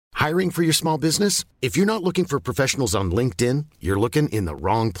Hiring for your small business? If you're not looking for professionals on LinkedIn, you're looking in the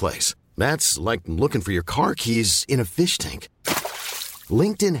wrong place. That's like looking for your car keys in a fish tank.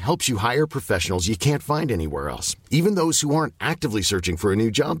 LinkedIn helps you hire professionals you can't find anywhere else, even those who aren't actively searching for a new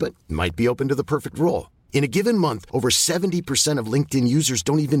job but might be open to the perfect role. In a given month, over 70% of LinkedIn users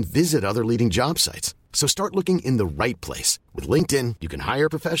don't even visit other leading job sites. So start looking in the right place. With LinkedIn, you can hire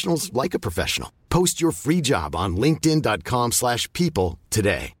professionals like a professional. Post your free job on linkedin.com/people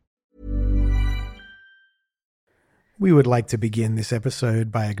today. We would like to begin this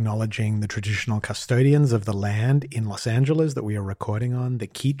episode by acknowledging the traditional custodians of the land in Los Angeles that we are recording on, the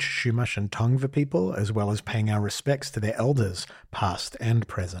Kizh, Chumash, and Tongva people, as well as paying our respects to their elders, past and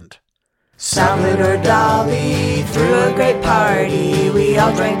present. Salad or Dolly, threw a great party. We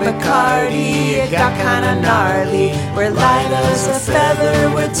all drank Bacardi, it got kinda gnarly. We're light as a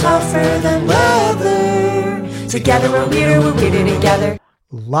feather, we're tougher than leather. Together we're weirder together.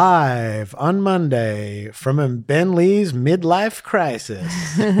 Live on Monday from Ben Lee's midlife crisis.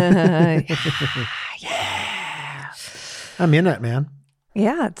 Yeah. I'm in it, man.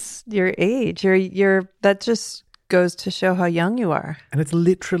 Yeah, it's your age. You're that just goes to show how young you are. And it's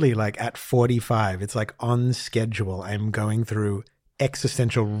literally like at 45, it's like on schedule. I'm going through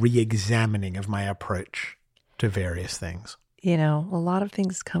existential re-examining of my approach to various things. You know, a lot of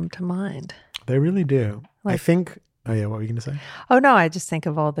things come to mind. They really do. Like, I think, oh yeah, what were you going to say? Oh no, I just think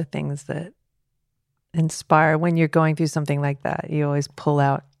of all the things that inspire when you're going through something like that. You always pull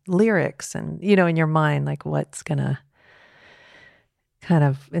out lyrics and, you know, in your mind, like what's going to kind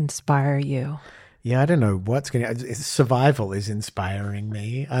of inspire you. Yeah, I don't know what's going to. Survival is inspiring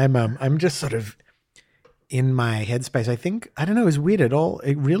me. I'm just sort of in my headspace. I think, I don't know, it was weird at all.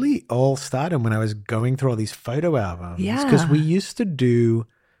 It really all started when I was going through all these photo albums. Yeah. Because we used to do,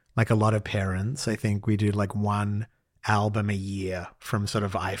 like a lot of parents, I think we do like one album a year from sort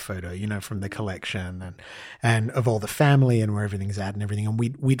of iPhoto, you know, from the collection and of all the family and where everything's at and everything. And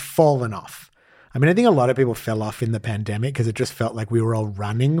we'd fallen off. I mean, I think a lot of people fell off in the pandemic because it just felt like we were all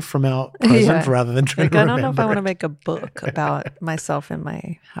running from our present rather than trying to remember. I don't know if I want to make a book about myself in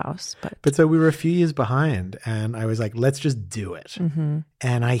my house. But so we were a few years behind and I was like, let's just do it. Mm-hmm.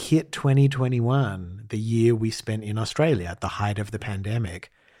 And I hit 2021, the year we spent in Australia at the height of the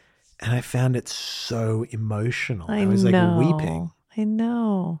pandemic. And I found it so emotional. I was like weeping. I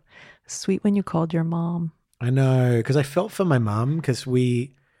know. Sweet when you called your mom. I know, because I felt for my mum because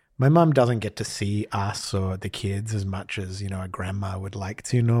my mum doesn't get to see us or the kids as much as, you know, a grandma would like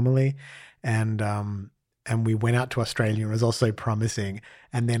to normally. And we went out to Australia and it was also promising.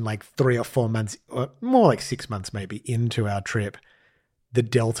 And then like 3 or 4 months, or more like 6 months maybe into our trip, the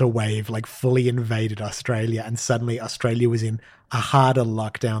Delta wave like fully invaded Australia and suddenly Australia was in a harder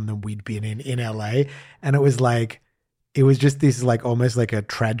lockdown than we'd been in LA. And it was just this like almost like a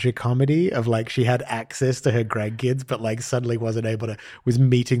tragic comedy of like she had access to her grandkids, but like suddenly was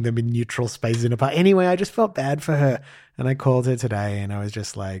meeting them in neutral spaces in a park. Anyway, I just felt bad for her. And I called her today and I was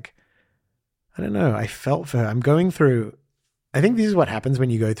just like, I don't know. I felt for her. I think this is what happens when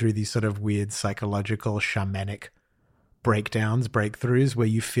you go through these sort of weird psychological shamanic breakthroughs where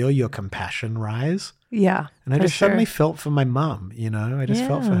you feel your compassion rise. Yeah. And I just suddenly felt for my mum, you know, I just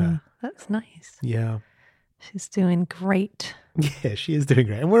felt for her. That's nice. Yeah. She's doing great. Yeah, she is doing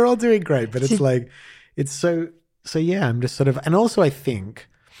great. And we're all doing great, but it's like, it's so yeah, I'm just sort of, and also I think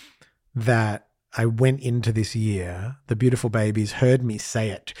that I went into this year, the Beautiful Babies heard me say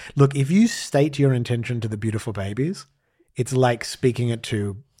it. Look, if you state your intention to the Beautiful Babies, it's like speaking it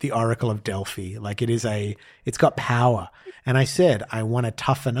to the Oracle of Delphi. Like it's got power. And I said, I want to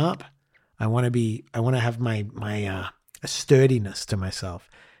toughen up. I want to have my a sturdiness to myself.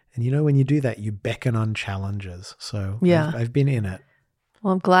 And you know, when you do that, you beckon on challenges. So yeah, I've been in it.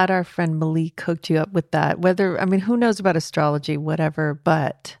 Well, I'm glad our friend Malik hooked you up with that. Who knows about astrology, whatever,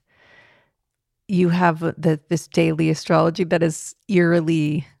 but you have this daily astrology that is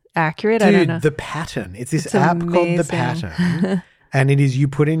eerily accurate. Dude, I don't know. The Pattern. It's this app called The Pattern. And it is, you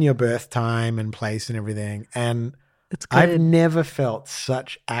put in your birth time and place and everything. And it's good. I've never felt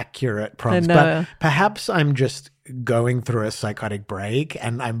such accurate prompts. But perhaps I'm just going through a psychotic break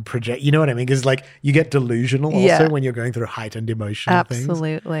and I'm you know what I mean? Because like you get delusional also when you're going through heightened emotional things.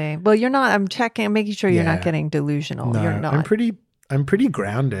 Absolutely. Well, you're not. I'm making sure you're not getting delusional. No, you're not. I'm pretty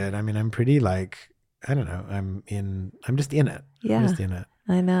grounded. I mean, I'm pretty like, I don't know. I'm just in it. Yeah. I'm just in it.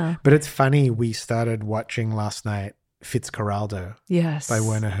 I know. But it's funny. We started watching last night Fitzcarraldo. Yes. By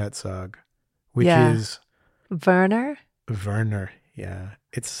Werner Herzog, which is Werner, yeah.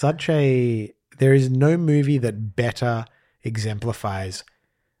 It's there is no movie that better exemplifies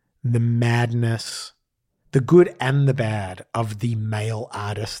the madness, the good and the bad of the male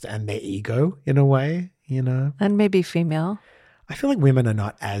artist and their ego in a way, you know? And maybe female. I feel like women are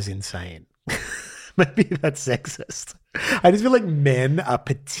not as insane. Maybe that's sexist. I just feel like men are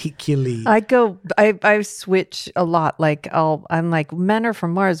particularly. I switch a lot. Like I'm like, men are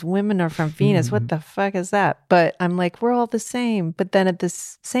from Mars, women are from Venus. What the fuck is that? But I'm like, we're all the same. But then at the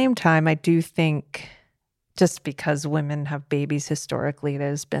same time, I do think just because women have babies historically,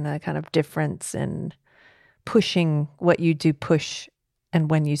 there's been a kind of difference in pushing what you do push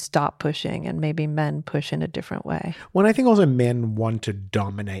and when you stop pushing, and maybe men push in a different way. Well, I think also men want to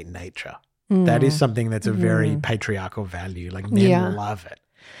dominate nature. That is something that's a very patriarchal value. Like men love it.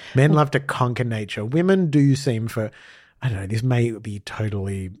 Men love to conquer nature. Women do seem I don't know, this may be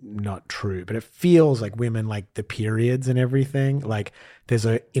totally not true, but it feels like women like the periods and everything. Like there's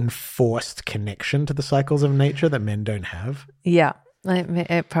a enforced connection to the cycles of nature that men don't have. Yeah.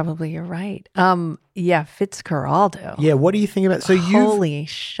 Probably you're right. Fitzcarraldo. Yeah, what do you think about Holy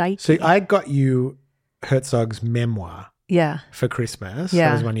shite. So I got you Herzog's memoir. Yeah. For Christmas. Yeah.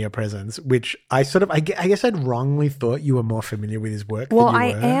 That was one of your presents, which I guess I'd wrongly thought you were more familiar with his work well, than you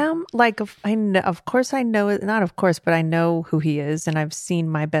I were. am. Like, I know, of course I know it. Not of course, but I know who he is. And I've seen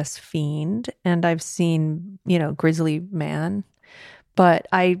My Best Fiend and I've seen, Grizzly Man. But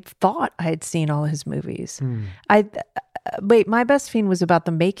I thought I had seen all his movies. Wait, My Best Fiend was about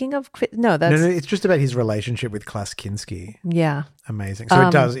the making of... No, it's just about his relationship with Klaus Kinski. Yeah. Amazing. So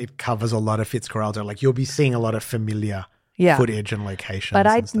it covers a lot of Fitzcarraldo. Like you'll be seeing a lot of familiar footage and locations. But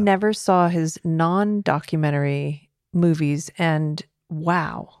I never saw his non-documentary movies, and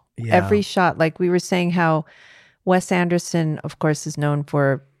wow. Yeah. Every shot, like we were saying how Wes Anderson, of course, is known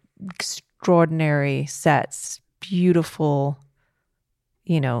for extraordinary sets, beautiful,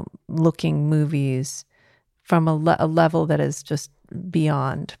 looking movies from a level that is just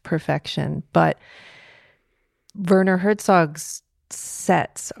beyond perfection. But Werner Herzog's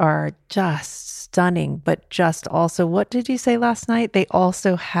sets are just stunning, but just also, what did you say last night? They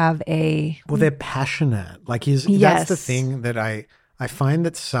also have they're passionate. Like that's the thing that I find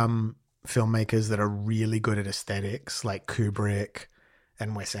that some filmmakers that are really good at aesthetics, like Kubrick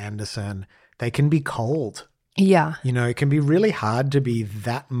and Wes Anderson, they can be cold. Yeah. It can be really hard to be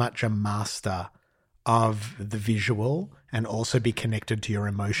that much a master of the visual and also be connected to your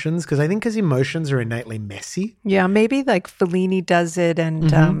emotions, because I think emotions are innately messy. Yeah, maybe like Fellini does it, and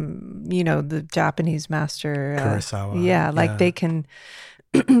the Japanese master Kurosawa. They can.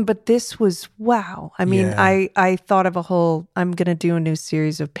 But this was wow. I mean, I thought of I'm going to do a new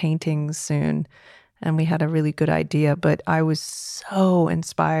series of paintings soon, and we had a really good idea, but I was so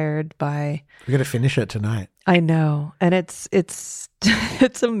inspired by... We're going to finish it tonight. I know. And it's it's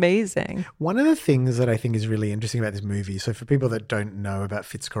amazing. One of the things that I think is really interesting about this movie, so for people that don't know about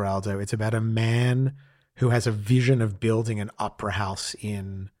Fitzcarraldo, it's about a man who has a vision of building an opera house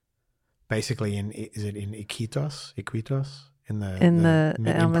in Iquitos? In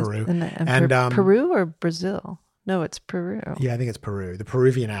Peru. Peru or Brazil? No, it's Peru. Yeah, I think it's Peru. The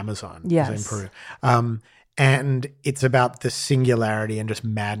Peruvian Amazon. Yes. Is in Peru. And it's about the singularity and just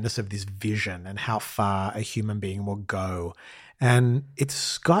madness of this vision and how far a human being will go. And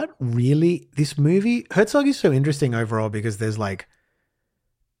it's got this movie, Herzog is so interesting overall because there's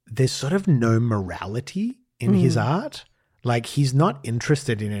sort of no morality in his art. Like he's not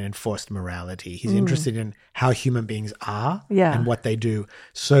interested in an enforced morality. He's interested in how human beings are and what they do.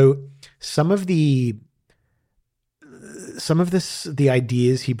 So some of the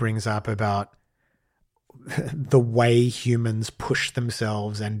ideas he brings up about the way humans push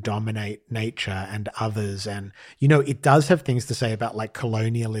themselves and dominate nature and others. And, it does have things to say about like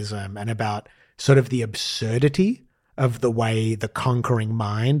colonialism and about sort of the absurdity of the way the conquering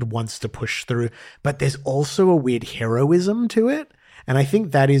mind wants to push through. But there's also a weird heroism to it. And I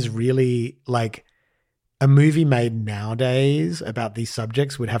think that is really like a movie made nowadays about these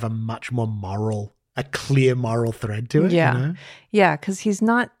subjects would have a much more a clear moral thread to it. Yeah. Yeah. Because he's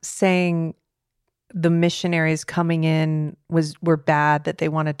not saying the missionaries coming in were bad, that they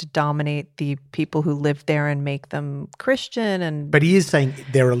wanted to dominate the people who lived there and make them Christian. But he is saying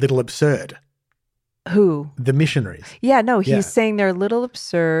they're a little absurd. Who? The missionaries. Yeah, no, he's saying they're a little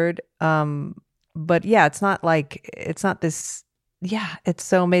absurd. But yeah, it's not this. Yeah, it's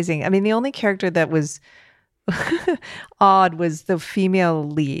so amazing. I mean, the only character that was odd was the female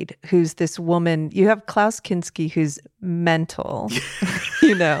lead, who's this woman. You have Klaus Kinski, who's mental,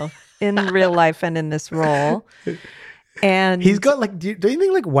 in real life and in this role. And he's got do you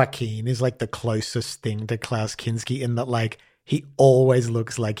think like Joaquin is like the closest thing to Klaus Kinski in that like he always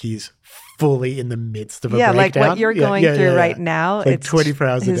looks like he's fully in the midst of a like breakdown. what you're going through right now. It's 24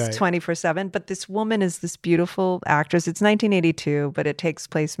 hours a day. It's 24/7. But this woman is this beautiful actress. It's 1982, but it takes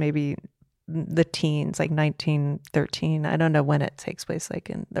place maybe the teens, like 1913. I don't know when it takes place, like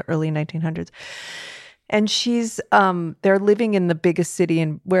in the early 1900s. And she's, they're living in the biggest city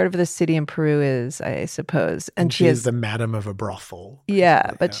in wherever the city in Peru is, I suppose. And she is the madam of a brothel.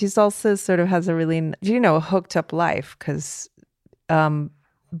 Yeah, but she's also sort of has a really, hooked up life because,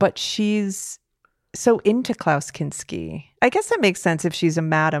 but she's so into Klaus Kinski. I guess that makes sense if she's a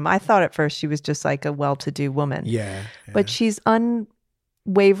madam. I thought at first she was just like a well-to-do woman. Yeah. But she's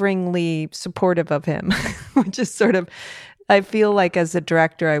unwaveringly supportive of him, which is sort of, I feel like as a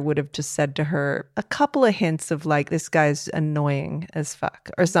director, I would have just said to her a couple of hints of like, this guy's annoying as fuck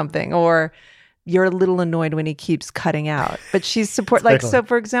or something, or you're a little annoyed when he keeps cutting out. But she's support, like, so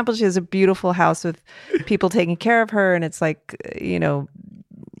for example, she has a beautiful house with people taking care of her. And it's like,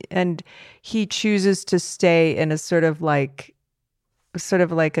 and he chooses to stay in a sort of like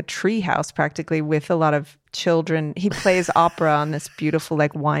a tree house practically with a lot of children. He plays opera on this beautiful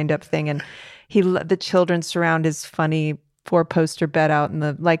like wind up thing. And the children surround his funny 4-poster bed out in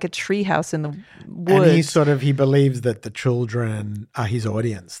the like a tree house in the woods. And he believes that the children are his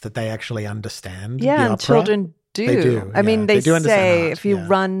audience, that they actually understand the and opera. Children do. They do. I mean, they do say art, if you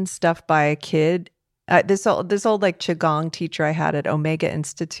run stuff by a kid, this old like Qigong teacher I had at Omega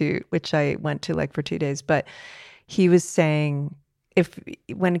Institute, which I went to like for 2 days, but he was saying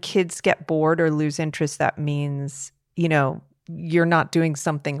when kids get bored or lose interest, that means, you're not doing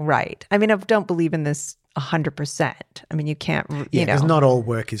something right. I mean, I don't believe in this 100%. I mean, you can't, because not all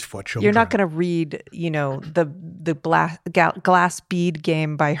work is for children. You're not going to read, the Glass Bead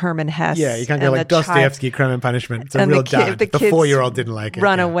Game by Herman Hesse. Yeah, you can't go like Dostoevsky, Crime and Punishment. It's a real dud. The 4-year-old didn't like it.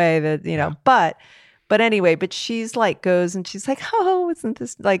 Run away, But anyway, but she's like goes and she's like, oh, isn't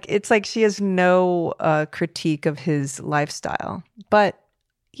this like, it's like she has no critique of his lifestyle. But,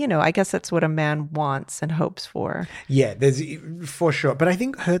 I guess that's what a man wants and hopes for. Yeah, there's for sure. But I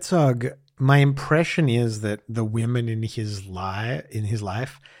think Herzog, my impression is that the women in his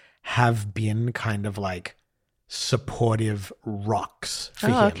life have been kind of like supportive rocks for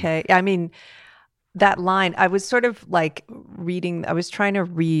him. Okay. I mean, that line, I was sort of like I was trying to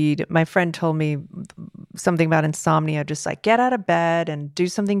read, my friend told me something about insomnia, just like get out of bed and do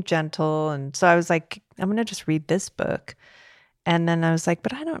something gentle. And so I was like, I'm going to just read this book. And then I was like,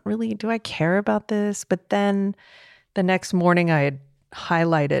 but do I care about this? But then the next morning I had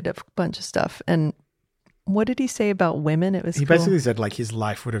highlighted a bunch of stuff. And what did he say about women? It was He basically said like his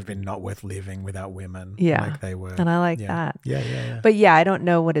life would have been not worth living without women. Yeah. Like they were. And I like that. Yeah. But yeah, I don't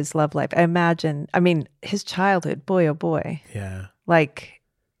know what his love life. I mean, his childhood, boy, oh boy. Yeah. Like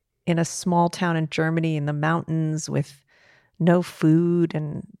in a small town in Germany in the mountains with no food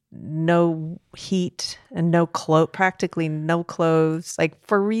and no heat and practically no clothes, like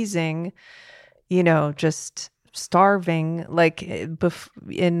freezing, just starving, like in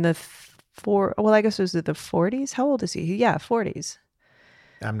the I guess it was the 40s. How old is he? Yeah, 40s.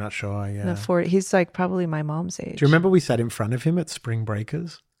 I'm not sure. Yeah. The 40s. He's like probably my mom's age. Do you remember we sat in front of him at Spring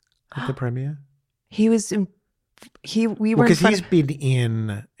Breakers at the premiere? He was in. We were because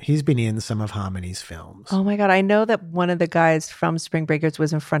he's been in some of Harmony's films. Oh my God! I know that one of the guys from Spring Breakers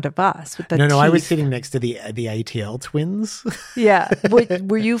was in front of us with the No, teeth. I was sitting next to the ATL twins. Yeah,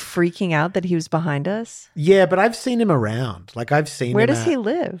 were you freaking out that he was behind us? Yeah, but I've seen him around. Like I've seen. Where does he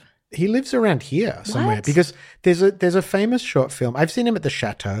live? He lives around here somewhere. What? Because there's a famous short film. I've seen him at the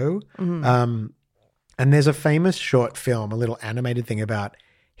Chateau, and there's a famous short film, a little animated thing about.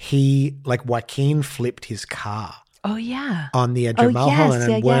 Joaquin flipped his car. Oh, yeah. On the edge of Mulholland,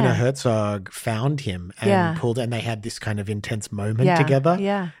 and Werner yeah. Herzog found him and pulled, and they had this kind of intense moment together.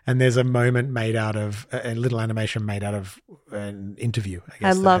 Yeah. And there's a moment made out of a little animation made out of an interview. I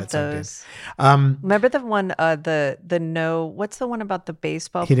guess I love those. Remember the one, what's the one about the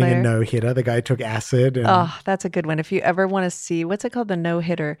baseball hitting player? a no hitter? The guy took acid. And, oh, that's a good one. If you ever want to see, what's it called? The no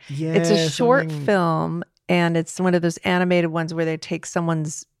hitter. Yeah, it's a short film, and it's one of those animated ones where they take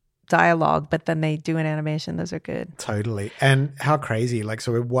someone's dialogue, but then they do an animation. Those are good. Totally. And how crazy.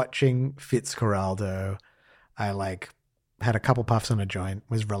 So we're watching Fitzcarraldo. I had a couple puffs on a joint,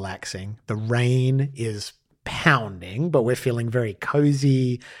 was relaxing. The rain is pounding, but we're feeling very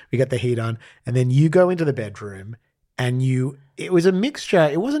cozy. We got the heat on. And then you go into the bedroom and it was a mixture.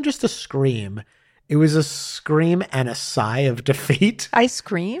 It wasn't just a scream. It was a scream and a sigh of defeat. I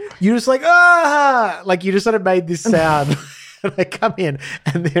screamed? You're just like, ah! You just sort of made this sound. And I come in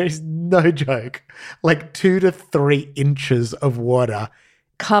and there is no joke, 2 to 3 inches of water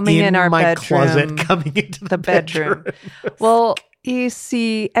coming in our my bedroom, closet, coming into the bedroom. Well, you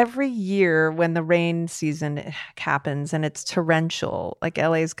see, every year when the rain season happens and it's torrential, like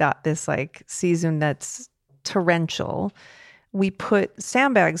LA's got this like season that's torrential, we put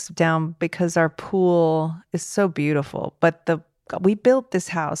sandbags down because our pool is so beautiful. But we built this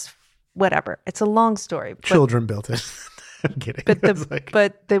house, whatever. It's a long story. Children built it. I'm kidding.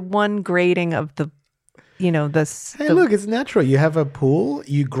 But the one grading of the, look, it's natural. You have a pool,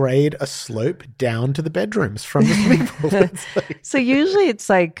 you grade a slope down to the bedrooms from the swimming pool. So usually it's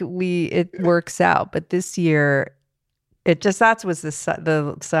like it works out, but this year that was the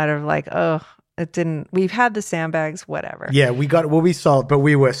side of like, oh, it didn't. We've had the sandbags, whatever. Yeah, we saw it, but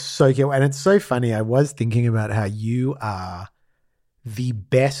we were so careful. And it's so funny. I was thinking about how you are the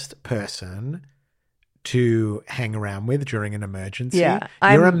best person to hang around with during an emergency. Yeah,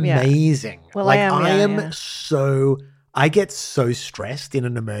 you're amazing. Yeah. Well, I get so stressed in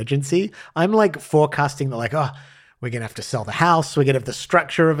an emergency. I'm like forecasting that like, oh, we're going to have to sell the house. We're going to have the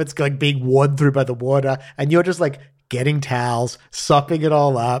structure of it's like being worn through by the water. And you're just like getting towels, sopping it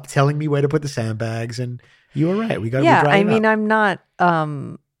all up, telling me where to put the sandbags. And you were right. We got to be drying up. I'm not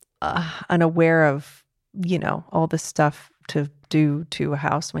unaware of, all the stuff to do to a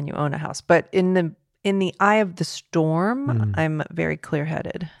house when you own a house. But in the eye of the storm, I'm very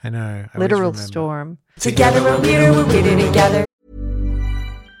clear-headed. I know. Literal storm. Together we're weirder together.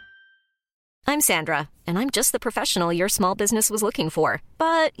 I'm Sandra, and I'm just the professional your small business was looking for.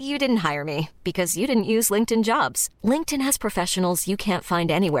 But you didn't hire me because you didn't use LinkedIn Jobs. LinkedIn has professionals you can't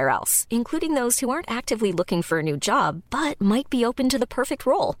find anywhere else, including those who aren't actively looking for a new job, but might be open to the perfect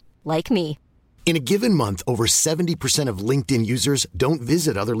role, like me. In a given month, over 70% of LinkedIn users don't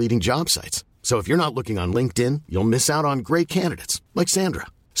visit other leading job sites. So if you're not looking on LinkedIn, you'll miss out on great candidates like Sandra.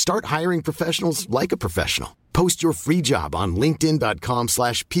 Start hiring professionals like a professional. Post your free job on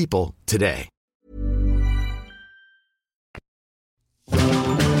linkedin.com/people today.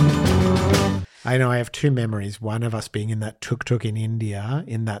 I know I have two memories. One of us being in that tuk-tuk in India,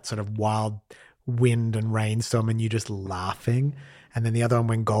 in that sort of wild wind and rainstorm, and you just laughing. And then the other one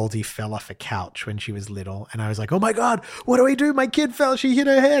when Goldie fell off a couch when she was little. And I was like, oh my God, what do I do? My kid fell, she hit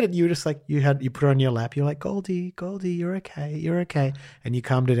her head. And you were just like, you put her on your lap. You're like, Goldie, you're okay. And you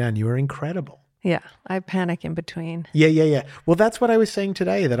calmed her down. You were incredible. Yeah, I panic in between. Yeah. Well, that's what I was saying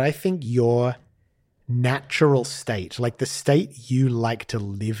today, that I think your natural state, like the state you like to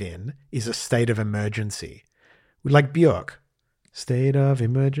live in, is a state of emergency. Like Björk. State of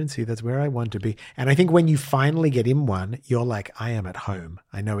emergency, that's where I want to be. And I think when you finally get in one, you're like, I am at home.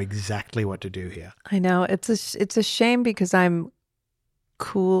 I know exactly what to do here. I know. It's a shame because I'm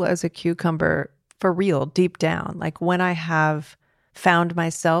cool as a cucumber for real, deep down. Like when I have found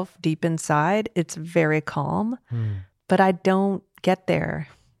myself deep inside, it's very calm. But I don't get there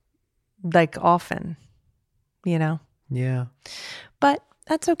like often, Yeah. But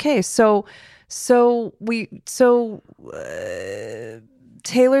that's okay. So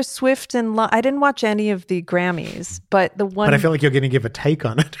Taylor Swift and I didn't watch any of the Grammys, but I feel like you're going to give a take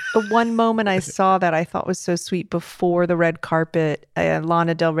on it. The one moment I saw that I thought was so sweet before the red carpet,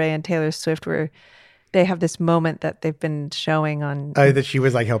 Lana Del Rey and Taylor Swift they have this moment that they've been showing on. Oh, that she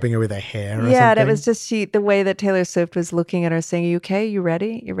was like helping her with her hair or yeah, something? it was just the way that Taylor Swift was looking at her saying, you okay? You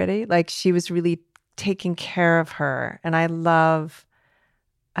ready? You ready? Like she was really taking care of her. And I loved,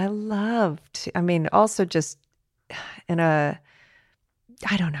 also just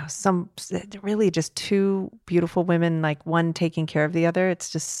I don't know, some really just two beautiful women, like one taking care of the other. It's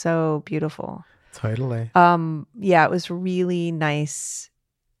just so beautiful. Totally. Yeah, it was really nice.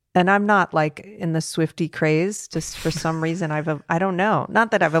 And I'm not like in the Swiftie craze, just for some reason I don't know.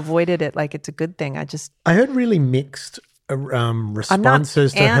 Not that I've avoided it like it's a good thing. I heard really mixed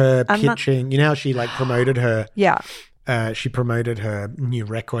responses to her pitching. You know how she like promoted her. Yeah. She promoted her new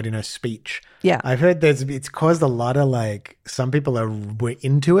record in her speech. Yeah. I've heard it's caused a lot of like, some people were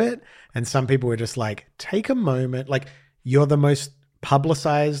into it and some people were just like, take a moment. Like you're the most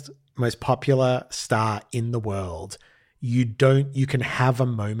publicized, most popular star in the world. You can have a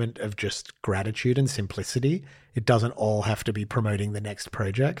moment of just gratitude and simplicity. It doesn't all have to be promoting the next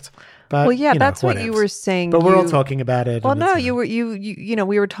project. But well, yeah, that's what you were saying. But we're all talking about it. Well, no,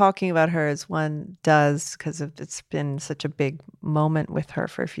 we were talking about her as one does because it's been such a big moment with her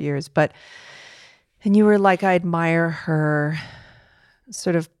for a few years. And you were like, I admire her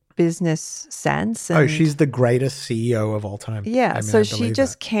sort of business sense. And, she's the greatest CEO of all time. Yeah, so she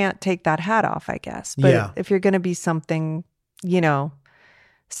just can't take that hat off, I guess. But if you're going to be something,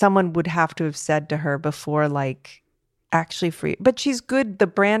 someone would have to have said to her before, like, actually free. But she's good. The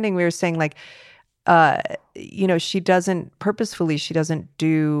branding we were saying, like, she doesn't purposefully, she doesn't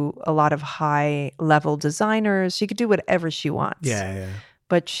do a lot of high level designers. She could do whatever she wants. Yeah.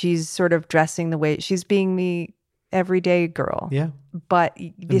 But she's sort of dressing the way she's being the everyday girl. Yeah. But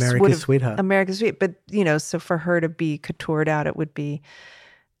this America's sweetheart. America's sweet. But, so for her to be couturied out, it would be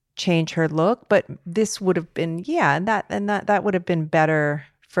change her look. But this would have been, that would have been better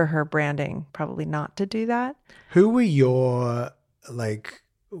for her branding, probably not to do that. Who were your,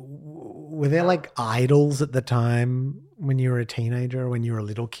 were there idols at the time when you were a teenager or when you were a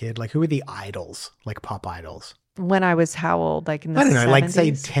little kid? Who were the idols, pop idols? When I was how old? In the 70s? I don't know,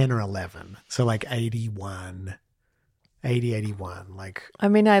 say 10 or 11. So 81, 81. I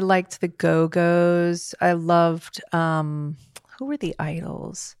mean, I liked the Go-Go's. I loved, who were the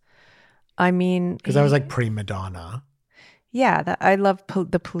idols? I mean. Because I was prima donna. Yeah, I loved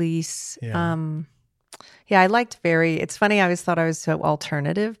the Police. Yeah. I liked it's funny, I always thought I was so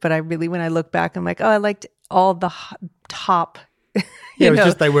alternative, but I really, when I look back, I'm I liked all the top. It was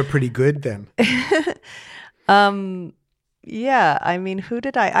just they were pretty good then. Yeah, I mean, who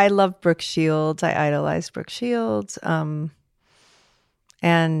did I love Brooke Shields. I idolized Brooke Shields. And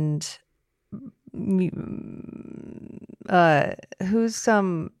who's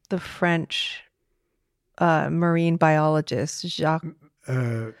the French marine biologist, Jacques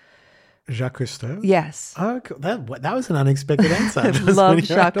Cousteau? Yes. Oh, cool. That was an unexpected answer. I love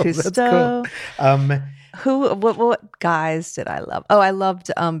Jacques Cousteau. Cool. What guys did I love? Oh, I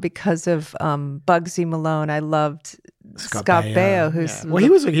loved because of Bugsy Malone. I loved Scott Baio, who's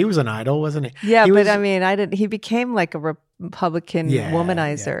he was an idol, wasn't he? Yeah, he became a Republican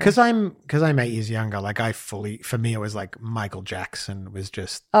womanizer. Because I'm 8 years younger. For me it was Michael Jackson was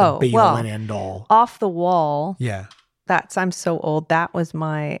just the be all and end all. Off the Wall. Yeah. I'm so old. That was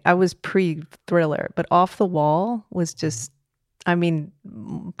I was pre-Thriller, but Off the Wall was just,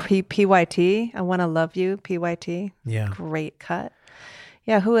 PYT, I Want to Love You, PYT. Yeah. Great cut.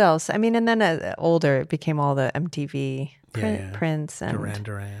 Yeah, who else? And then older, it became all the MTV, Prince and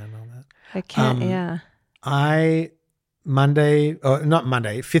Duran, all that. I can't, not Monday,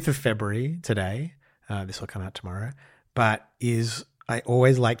 5th of February today, this will come out tomorrow, but I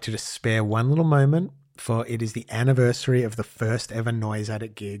always like to just spare one little moment, for it is the anniversary of the first ever Noise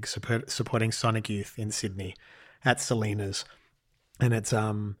Addict gig supporting Sonic Youth in Sydney at Selena's. And it's,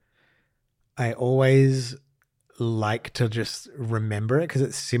 I always like to just remember it because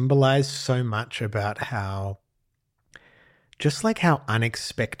it symbolized so much about how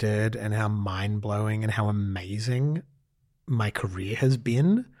unexpected and how mind-blowing and how amazing my career has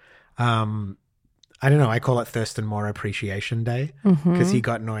been. I don't know, I call it Thurston Moore Appreciation Day because he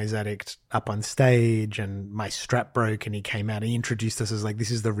got Noise Addict up on stage and my strap broke and he came out and he introduced us as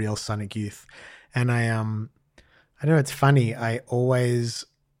this is the real Sonic Youth. And I don't know, it's funny. There's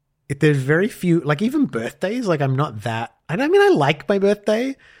very few, even birthdays, I'm not that, I like my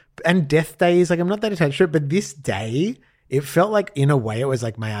birthday and death days, I'm not that attached to it, but this day, it felt in a way, it was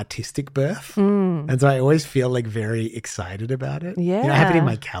my artistic birth. And so I always feel very excited about it. Yeah. I have it in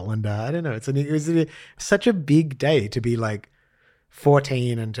my calendar. I don't know. It was such a big day to be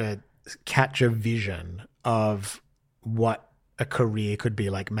 14 and to catch a vision of what a career could be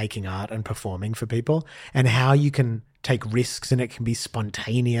making art and performing for people and how you can take risks and it can be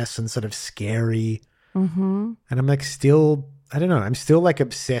spontaneous and sort of scary. Mm-hmm. And I'm still, I don't know, I'm still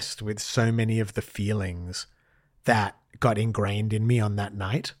obsessed with so many of the feelings that got ingrained in me on that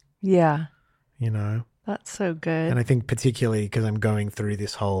night. Yeah. That's so good. And I think particularly because I'm going through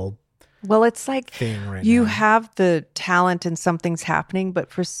this whole it's thing right you now. have the talent and something's happening,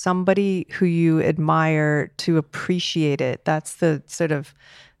 but for somebody who you admire to appreciate it, that's the sort of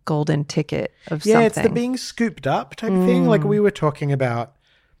golden ticket of something. Yeah, it's the being scooped up type thing. We were talking about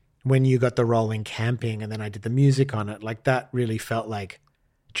when you got the role in Camping and then I did the music on it. That really felt like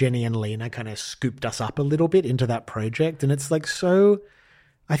Jenny and Lena kind of scooped us up a little bit into that project. And it's so,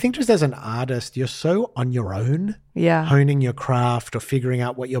 I think just as an artist, you're so on your own. Yeah. Honing your craft or figuring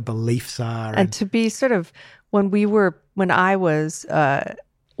out what your beliefs are. And to be sort of, when I was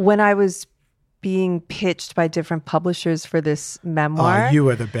being pitched by different publishers for this memoir. Oh, you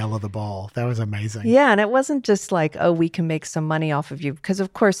were the belle of the ball. That was amazing. Yeah. And it wasn't just we can make some money off of you, because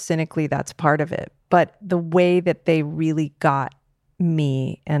of course, cynically, that's part of it. But the way that they really got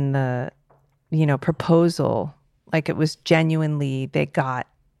me and the proposal, it was genuinely, they got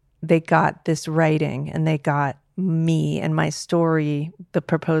this writing and they got me and my story. The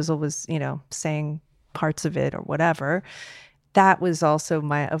proposal was saying parts of it or whatever. That was also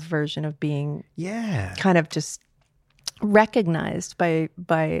a version of being kind of just recognized by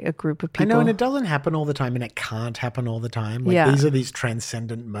a group of people. I know, and it doesn't happen all the time, and it can't happen all the time. Like these are these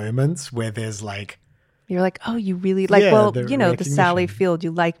transcendent moments where there's like, you're like, oh, you really like, the Sally recognition. Field,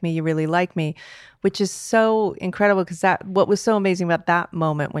 you like me, you really like me, which is so incredible because what was so amazing about that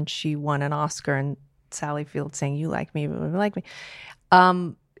moment when she won an Oscar and Sally Field saying, you like me, you really like me.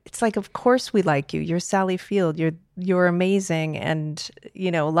 It's like, of course we like you. You're Sally Field. You're amazing and,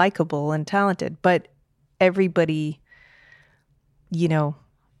 likable and talented. But everybody,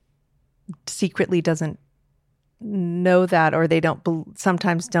 secretly doesn't know that, or they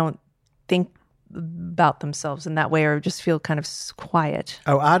sometimes don't think about themselves in that way, or just feel kind of quiet.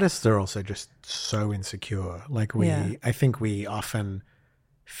 Oh, artists are also just so insecure. Like I think we often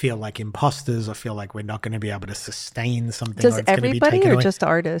feel like imposters or feel like we're not going to be able to sustain something. Does or it's going to be everybody taken or away. just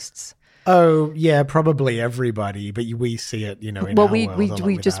artists? Oh, yeah, probably everybody. But we see it, in our world a lot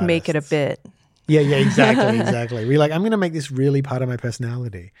we with just make it a artists. bit. Yeah, exactly. We're like, I'm going to make this really part of my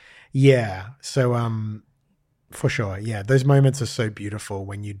personality. Yeah. So, for sure. Yeah. Those moments are so beautiful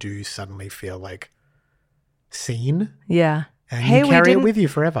when you do suddenly feel like seen. Yeah. And you carry it with you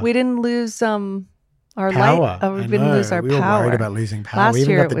forever. We didn't lose our power. light. We didn't lose our we were power. worried about losing power. Last we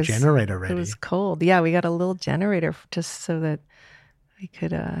even year got the generator ready. It was cold. Yeah, we got a little generator just so that we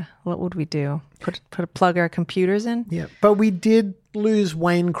could, what would we do? Plug our computers in? Yeah. But we did lose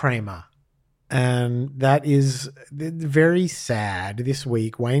Wayne Kramer. And that is very sad. This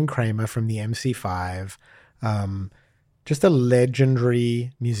week, Wayne Kramer from the MC5, just a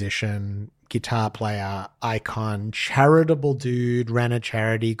legendary musician, guitar player, icon, charitable dude, ran a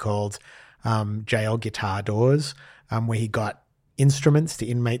charity called Jail Guitar Doors, where he got instruments to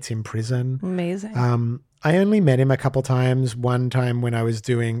inmates in prison. Amazing. I only met him a couple times. One time when I was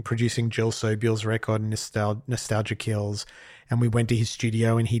producing Jill Sobul's record, Nostalgia Kills, and we went to his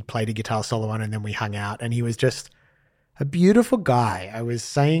studio and he'd played a guitar solo on, and then we hung out, and he was just a beautiful guy. I was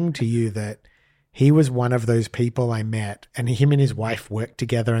saying to you that he was one of those people I met, and him and his wife worked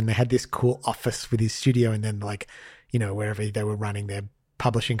together, and they had this cool office with his studio, and then wherever they were running their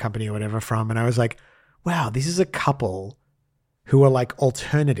publishing company or whatever from. And I was like, wow, this is a couple who are like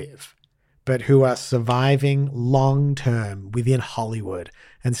alternative, but who are surviving long term within Hollywood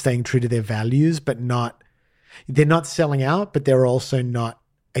and staying true to their values, but they're not selling out, but they're also not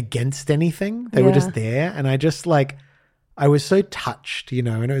against anything. They were just there. And I was so touched,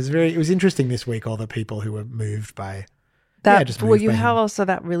 and it was interesting this week, all the people who were moved by that. Well, you have also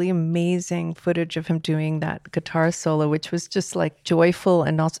that really amazing footage of him doing that guitar solo, which was just like joyful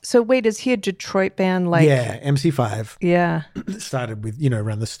and also. So wait, is he a Detroit band? Yeah, MC5. Yeah. Started with,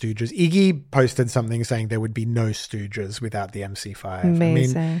 around the Stooges. Iggy posted something saying there would be no Stooges without the MC5.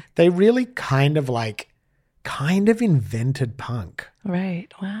 Amazing. I mean, they really kind of invented punk. Right.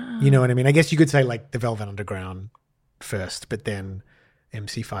 Wow. You know what I mean? I guess you could say like the Velvet Underground first, but then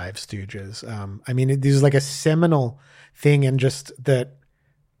MC5 Stooges. I mean, this is like a seminal thing, and just that,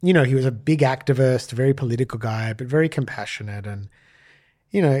 he was a big activist, a very political guy, but very compassionate, and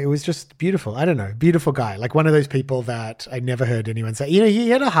it was just beautiful. I don't know, beautiful guy. Like one of those people that I never heard anyone say.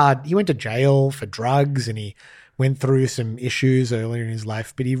 He went to jail for drugs, and he went through some issues earlier in his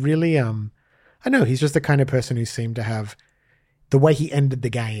life, but he really, I know he's just the kind of person who seemed to have the way he ended the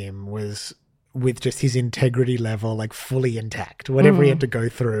game was with just his integrity level, like fully intact, whatever he had to go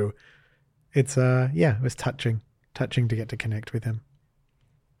through. It's, it was touching to get to connect with him.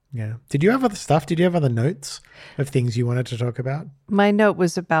 Yeah. Did you have other stuff? Did you have other notes of things you wanted to talk about? My note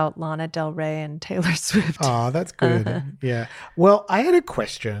was about Lana Del Rey and Taylor Swift. Oh, that's good. Yeah. Well, I had a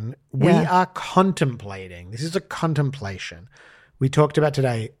question. We are contemplating, this is a contemplation. We talked about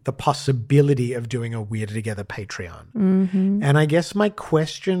today the possibility of doing a Weirder Together Patreon. Mm-hmm. And I guess my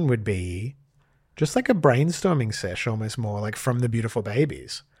question would be just like a brainstorming sesh, almost more like from the Beautiful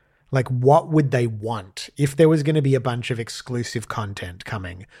Babies. Like, what would they want if there was going to be a bunch of exclusive content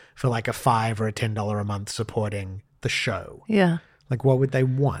coming for like a $5 or a $10 a month supporting the show? Yeah. Like, what would they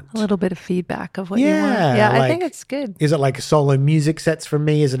want? A little bit of feedback of what you want. Yeah, I think it's good. Is it like solo music sets from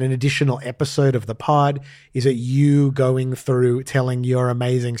me? Is it an additional episode of the pod? Is it you going through, telling your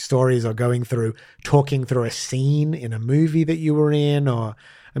amazing stories, or talking through a scene in a movie that you were in? Or,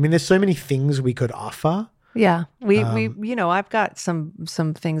 I mean, there's so many things we could offer. Yeah. We I've got some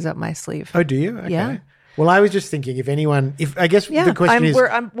things up my sleeve. Oh, do you? Okay. Yeah. Well, I was just thinking the question is.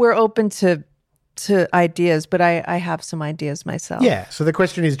 We're open to ideas, but I have some ideas myself. Yeah. So the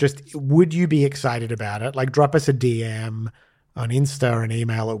question is just, would you be excited about it? Like, drop us a DM on Insta or an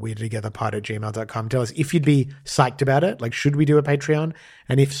email at weirdtogetherpod@gmail.com. Tell us if you'd be psyched about it. Like, should we do a Patreon?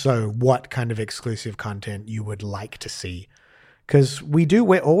 And if so, what kind of exclusive content you would like to see? Because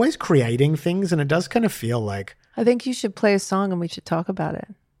we're always creating things, and it does kind of feel like I think you should play a song and we should talk about it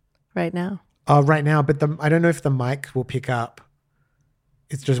right now. Right now, but I don't know if the mic will pick up.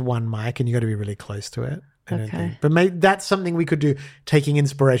 It's just one mic and you got to be really close to it. I don't think. But maybe that's something we could do, taking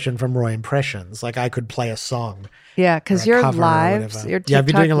inspiration from Roy Impressions. Like I could play a song. Yeah, because your lives, your TikTok I've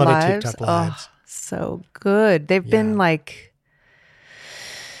been doing a lot lives, of TikTok lives. Oh, so good. They've been like,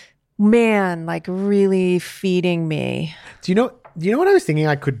 man, like really feeding me. Do you know what I was thinking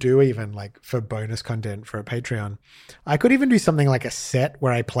I could do even like for bonus content for a Patreon? I could even do something like a set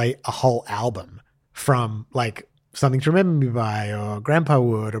where I play a whole album from like Something to Remember Me By or Grandpa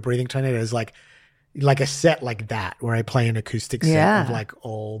Wood or Breathing Tornadoes, like a set like that where I play an acoustic set of like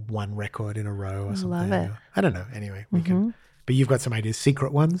all one record in a row or something. Love it. I don't know. Anyway, we can. But you've got some ideas,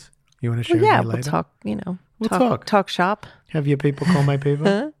 secret ones you want to share? Yeah, with me later? We'll talk shop. Have your people call my people.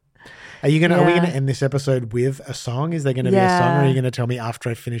 Are we gonna end this episode with a song? Is there gonna be a song, or are you gonna tell me after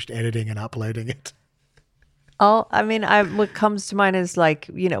I finished editing and uploading it? What comes to mind is like,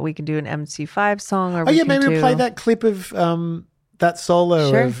 we can do an MC5 song, or maybe we'll play that clip of that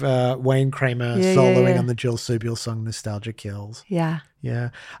solo of Wayne Kramer soloing on the Jill Sobule song "Nostalgia Kills." Yeah.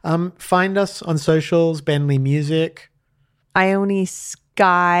 Find us on socials, Bentley Music, Ione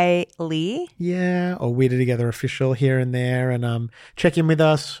Sky Lee. Yeah, or Weirder Together Official here and there, and check in with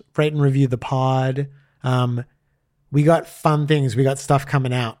us, rate and review the pod. We got fun things. We got stuff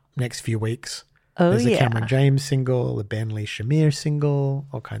coming out next few weeks. There's a Cameron James single, a Bentley Shamir single,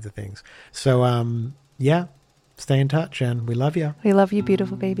 all kinds of things. So, stay in touch, and we love you. We love you,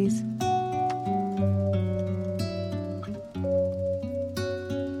 beautiful babies.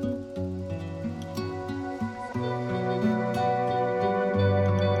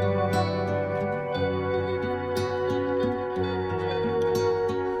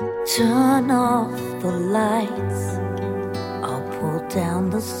 Turn off the lights, I'll pull down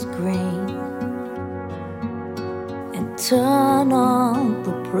the screen and turn on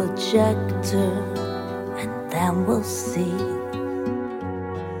the projector, and then we'll see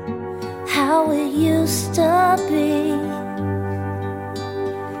how it used to be.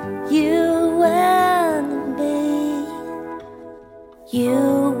 You and me,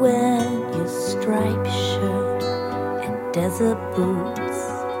 you in your striped shirt and desert boots,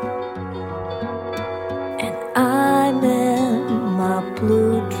 I'm in my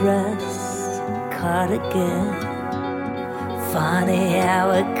blue dress cardigan. Funny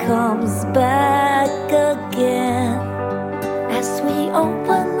how it comes back again. As we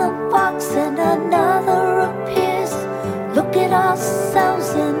open the box and another appears, look at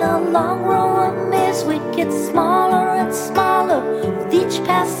ourselves in a long row of mirrors. We get smaller and smaller with each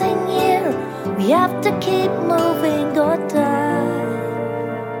passing year. We have to keep moving or die.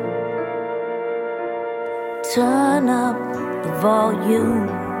 Turn up the volume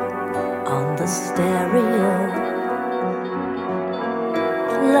on the stereo.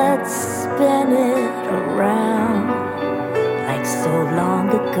 Let's spin it around like so long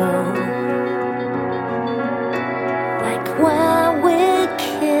ago. Like when we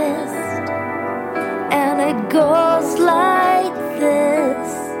kissed, and it goes like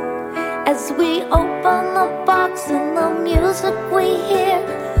this. As we open the box and the music we hear,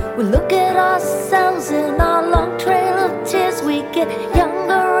 we look at ourselves in our long trail of tears. We get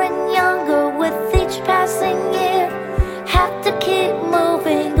younger and younger with each passing year. Have to keep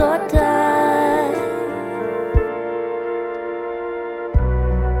moving or die.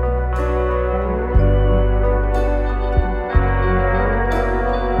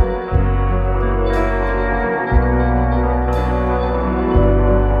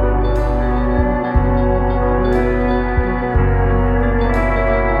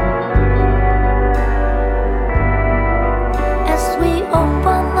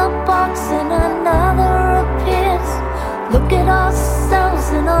 Look at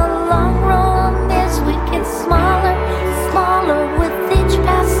ourselves in a long row of mirrors. We get smaller, smaller with each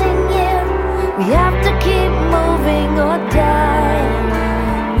passing year. We have to keep moving or die.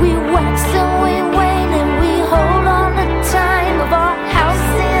 We wax and we wane and we hold on to time of our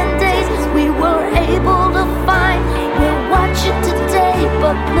halcyon days we were able to find. We'll watch it today,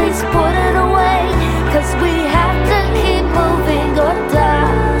 but please put it away, 'cause we have to keep moving or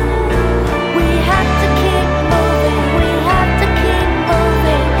die. We have to keep moving. We have to keep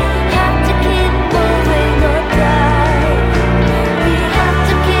moving. Have to keep moving or die. We have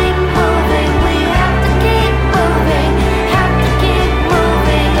to keep moving. We have to keep moving. Have to keep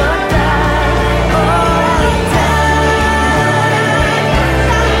moving or die. Or die.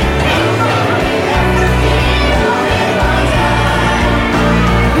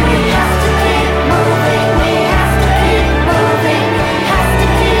 We have to keep moving. We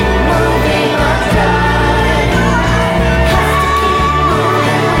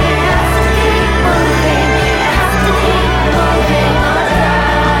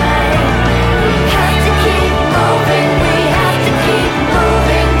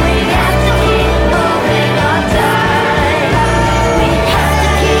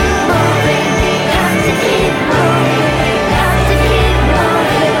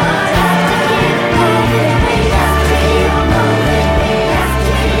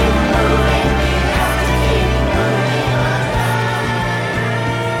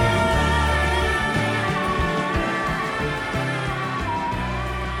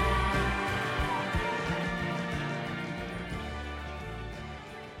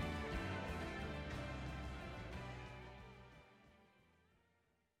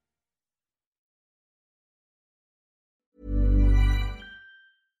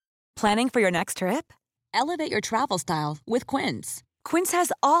Planning for your next trip? Elevate your travel style with Quince. Quince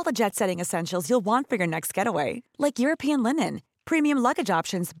has all the jet-setting essentials you'll want for your next getaway, like European linen, premium luggage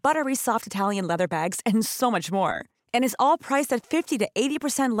options, buttery soft Italian leather bags, and so much more. And is all priced at 50 to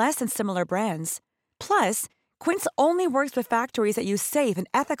 80% less than similar brands. Plus, Quince only works with factories that use safe and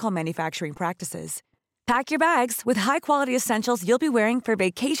ethical manufacturing practices. Pack your bags with high-quality essentials you'll be wearing for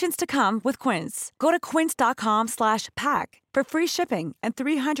vacations to come with Quince. Go to quince.com/pack for free shipping and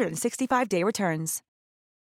 365-day returns.